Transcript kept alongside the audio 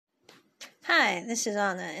Hi, this is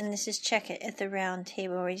Anna, and this is Check It at the Round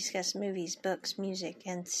Table, where we discuss movies, books, music,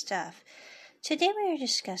 and stuff. Today we are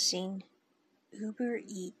discussing Uber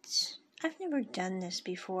Eats. I've never done this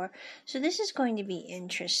before, so this is going to be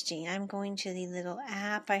interesting. I'm going to the little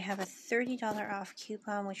app. I have a $30 off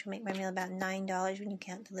coupon, which will make my meal about $9 when you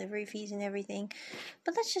count delivery fees and everything.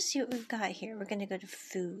 But let's just see what we've got here. We're going to go to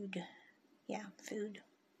food. Yeah, food.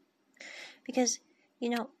 Because,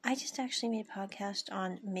 I just actually made a podcast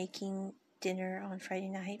on making dinner on Friday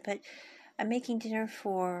night, but I'm making dinner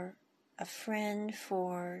for a friend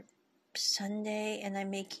for Sunday, and I'm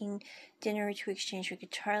making dinner to exchange for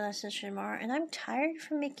guitar lessons for tomorrow, and I'm tired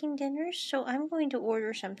from making dinners, so I'm going to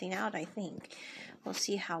order something out, I think. We'll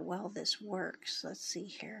see how well this works. Let's see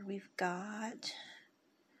here. We've got,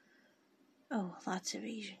 lots of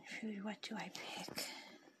Asian food. What do I pick?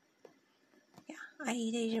 I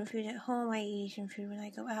eat Asian food at home. I eat Asian food when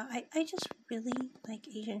I go out. I just really like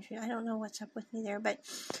Asian food. I don't know what's up with me there, but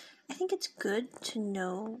I think it's good to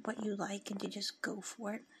know what you like and to just go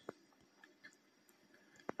for it.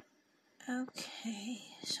 Okay,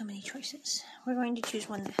 so many choices. We're going to choose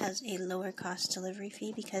one that has a lower cost delivery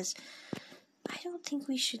fee because I don't think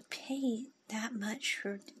we should pay that much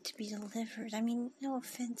for it to be delivered. I mean, no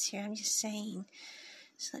offense here. I'm just saying.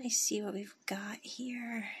 So let me see what we've got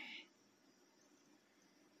here.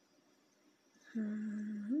 Okay,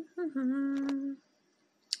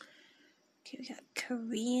 we got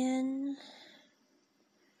Korean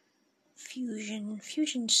fusion.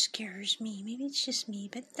 Fusion scares me. Maybe it's just me,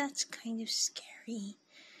 but that's kind of scary.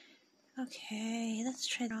 Okay, let's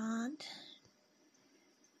try that.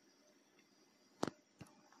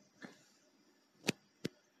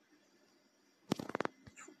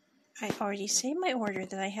 I already saved my order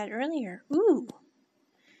that I had earlier. Ooh!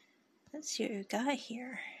 Let's see what we got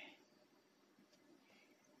here.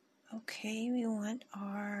 Okay, we want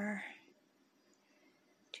our...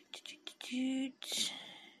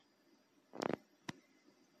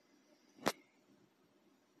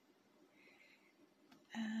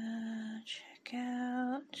 check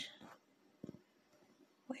out...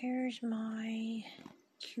 Where's my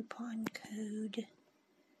coupon code?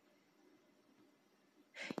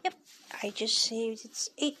 Yep, I just saved. It's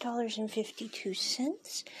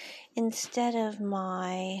 $8.52 instead of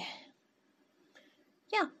my...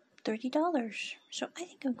 $30. So I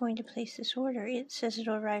think I'm going to place this order. It says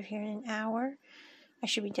it'll arrive here in an hour. I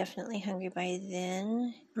should be definitely hungry by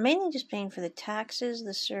then. I'm mainly just paying for the taxes,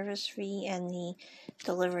 the service fee, and the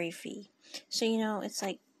delivery fee. So, it's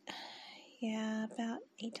like, about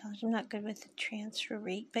 $8. I'm not good with the transfer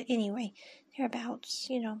rate. But anyway,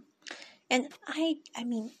 thereabouts, And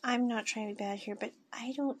I'm not trying to be bad here, but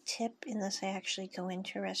I don't tip unless I actually go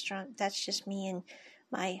into a restaurant. That's just me and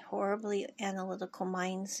my horribly analytical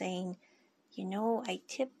mind saying, I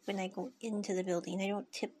tip when I go into the building. I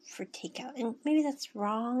don't tip for takeout. And maybe that's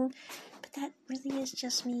wrong, but that really is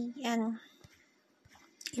just me. And,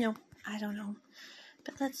 I don't know.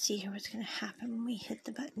 But let's see here what's going to happen when we hit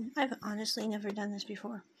the button. I've honestly never done this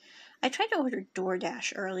before. I tried to order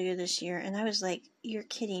DoorDash earlier this year, and I was like, you're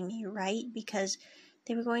kidding me, right? Because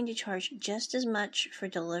they were going to charge just as much for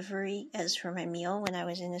delivery as for my meal when I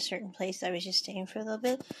was in a certain place I was just staying for a little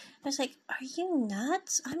bit. I was like, are you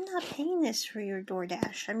nuts? I'm not paying this for your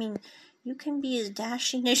DoorDash. I mean, you can be as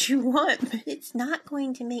dashing as you want, but it's not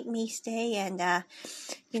going to make me stay. And,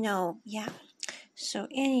 yeah. So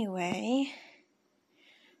anyway,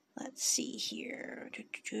 let's see here.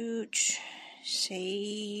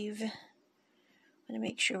 Save. To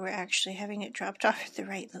make sure we're actually having it dropped off at the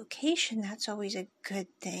right location. That's always a good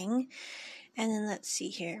thing. And then let's see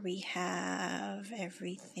here. We have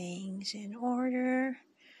everything's in order.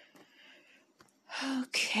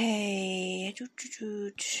 Okay.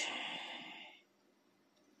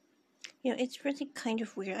 It's really kind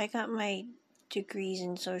of weird. I got my degrees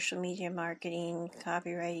in social media marketing,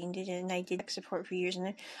 copywriting, and I did tech support for years,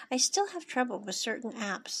 and I still have trouble with certain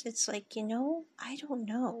apps. It's like, I don't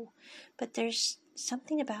know, but there's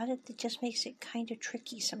something about it that just makes it kind of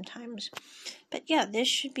tricky sometimes. But yeah, this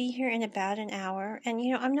should be here in about an hour, and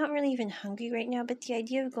I'm not really even hungry right now, but the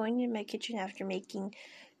idea of going into my kitchen after making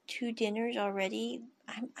 2 dinners already,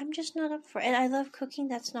 I'm just not up for it. And I love cooking,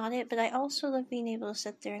 that's not it, but I also love being able to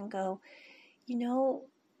sit there and go,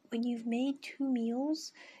 when you've made 2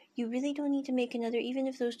 meals, you really don't need to make another, even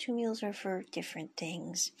if those 2 meals are for different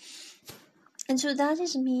things. And so that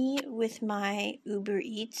is me with my Uber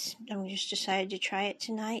Eats. I just decided to try it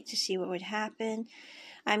tonight to see what would happen.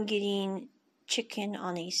 I'm getting chicken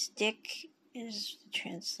on a stick is the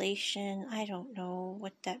translation. I don't know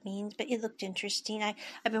what that means, but it looked interesting.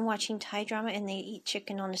 I've been watching Thai drama and they eat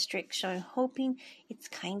chicken on a stick, so I'm hoping it's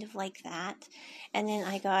kind of like that. And then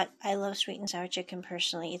I love sweet and sour chicken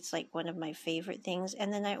personally. It's like one of my favorite things.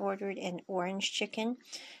 And then I ordered an orange chicken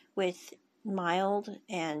with mild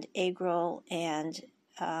and egg roll and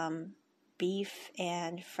beef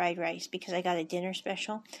and fried rice because I got a dinner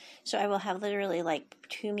special. So I will have literally like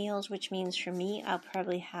 2 meals, which means for me, I'll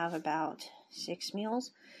probably have about 6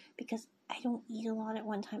 meals because I don't eat a lot at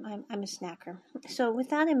one time. I'm a snacker. So with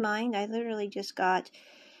that in mind, I literally just got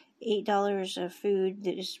 $8 of food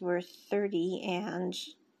that is worth $30, and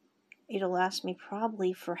it'll last me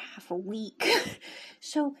probably for half a week.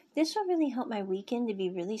 So this will really help my weekend to be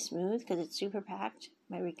really smooth because it's super packed.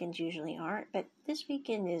 My weekends usually aren't, but this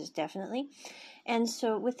weekend is definitely. And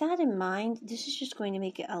so with that in mind, this is just going to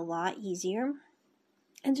make it a lot easier.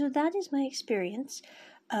 And so that is my experience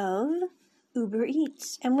of Uber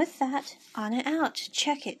Eats. And with that, on and out.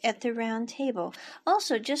 Check it at the round table.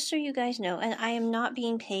 Also, just so you guys know, and I am not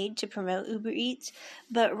being paid to promote Uber Eats,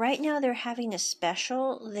 but right now they're having a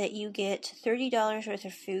special that you get $30 worth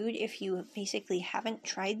of food if you basically haven't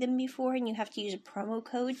tried them before and you have to use a promo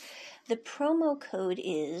code. The promo code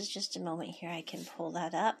is, just a moment here, I can pull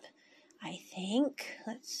that up. I think,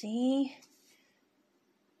 let's see.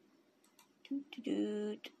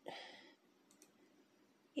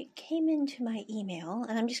 It came into my email,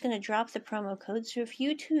 and I'm just going to drop the promo code. So if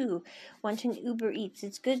you too want an Uber Eats,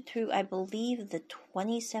 it's good through, I believe, the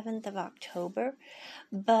 27th of October,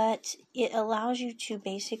 but it allows you to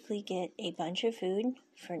basically get a bunch of food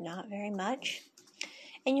for not very much.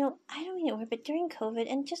 And I don't know, but during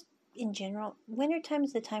COVID and just in general, wintertime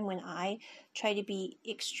is the time when I try to be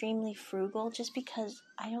extremely frugal just because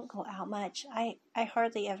I don't go out much. I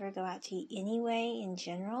hardly ever go out to eat anyway in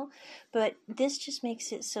general, but this just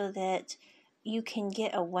makes it so that you can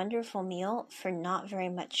get a wonderful meal for not very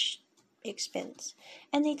much expense,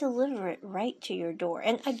 and they deliver it right to your door.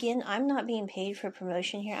 And again, I'm not being paid for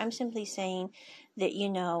promotion here. I'm simply saying that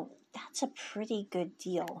that's a pretty good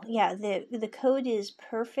deal. Yeah, the code is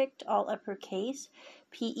perfect, all uppercase,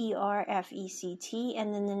 PERFECT,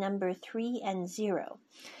 and then the number 3 and 0.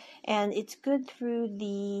 And it's good through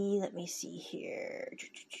the, let me see here,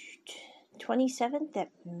 27th at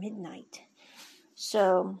midnight.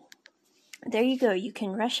 So there you go. You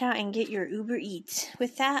can rush out and get your Uber Eats.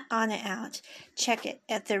 With that, on and out. Check it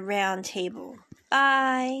at the round table.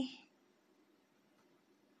 Bye.